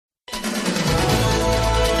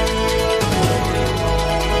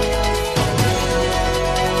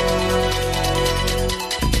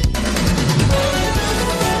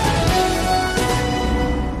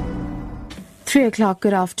3 o'clock,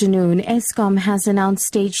 good afternoon. Eskom has announced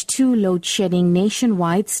stage 2 load shedding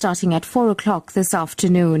nationwide starting at 4 o'clock this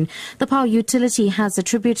afternoon. The power utility has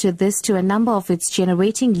attributed this to a number of its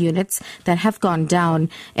generating units that have gone down.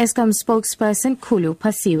 Eskom spokesperson Khulu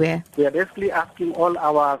Pasiwe. We are basically asking all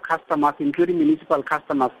our customers, including municipal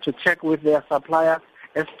customers, to check with their supplier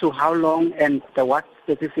as to how long and what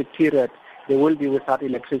specific period they will be without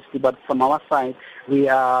electricity. But from our side, we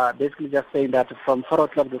are basically just saying that from 4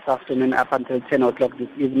 o'clock this afternoon up until 10 o'clock this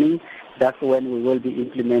evening, that's when we will be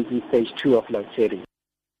implementing stage 2 of load shedding.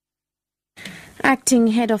 Acting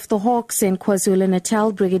head of the Hawks in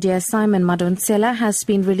KwaZulu-Natal Brigadier Simon Madonsela has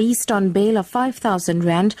been released on bail of 5,000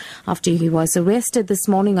 rand after he was arrested this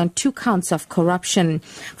morning on 2 counts of corruption.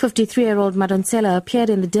 53-year-old Madonsela appeared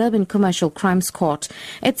in the Durban Commercial Crimes Court.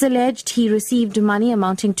 It's alleged he received money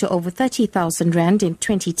amounting to over 30,000 rand in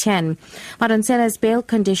 2010. Madonsela's bail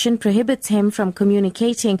condition prohibits him from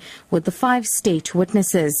communicating with the 5 state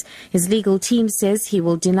witnesses. His legal team says he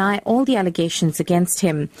will deny all the allegations against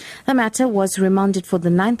him. The matter was remanded for the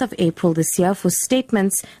 9th of April this year for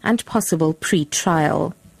statements and possible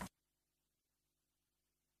pre-trial.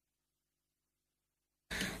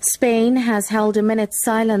 Spain has held a minute's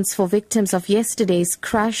silence for victims of yesterday's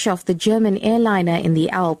crash of the German airliner in the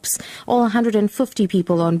Alps. All 150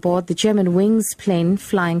 people on board the German Wings plane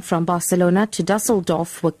flying from Barcelona to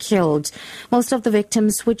Dusseldorf were killed. Most of the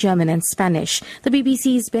victims were German and Spanish. The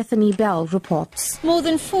BBC's Bethany Bell reports. More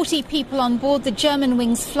than 40 people on board the German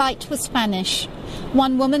Wings flight were Spanish.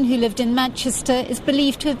 One woman who lived in Manchester is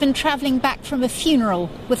believed to have been travelling back from a funeral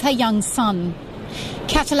with her young son.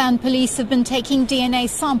 Catalan police have been taking DNA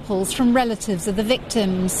samples from relatives of the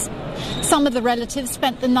victims. Some of the relatives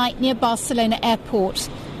spent the night near Barcelona airport.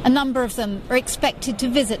 A number of them are expected to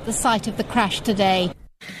visit the site of the crash today.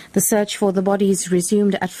 The search for the bodies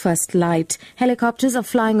resumed at first light. Helicopters are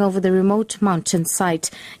flying over the remote mountain site.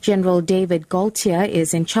 General David Gaultier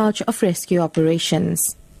is in charge of rescue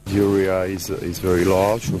operations. The area is very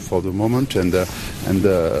large for the moment, and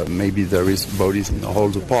maybe there is bodies in all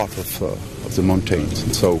the part of the mountains,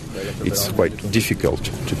 and so it's quite difficult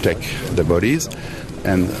to take the bodies,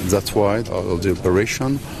 and that's why the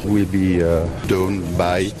operation will be done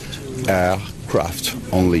by aircraft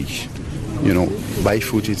only. You know, by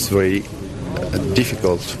foot it's very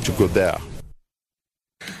difficult to go there.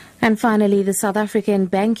 And finally, the South African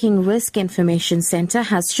Banking Risk Information Centre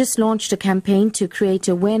has just launched a campaign to create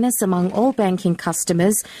awareness among all banking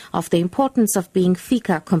customers of the importance of being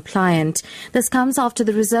FICA compliant. This comes after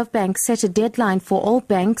the Reserve Bank set a deadline for all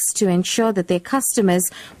banks to ensure that their customers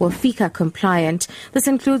were FICA compliant. This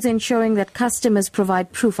includes ensuring that customers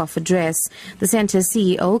provide proof of address. The centre's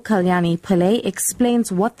CEO, Kalyani Pillay,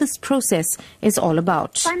 explains what this process is all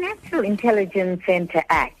about. Financial Intelligence Centre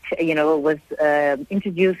Act, was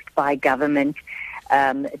introduced by government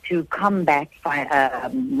to combat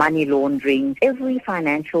money laundering. Every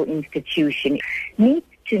financial institution needs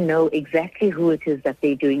to know exactly who it is that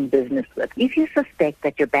they're doing business with. If you suspect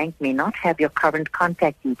that your bank may not have your current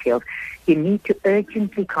contact details, you need to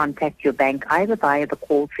urgently contact your bank either via the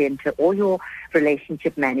call center or your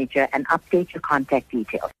relationship manager and update your contact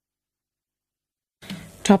details.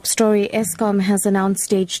 Top story, Eskom has announced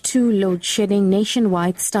stage 2 load shedding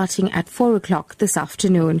nationwide starting at 4 o'clock this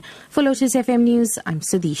afternoon. For Lotus FM News, I'm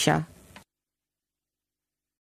SUDISHA.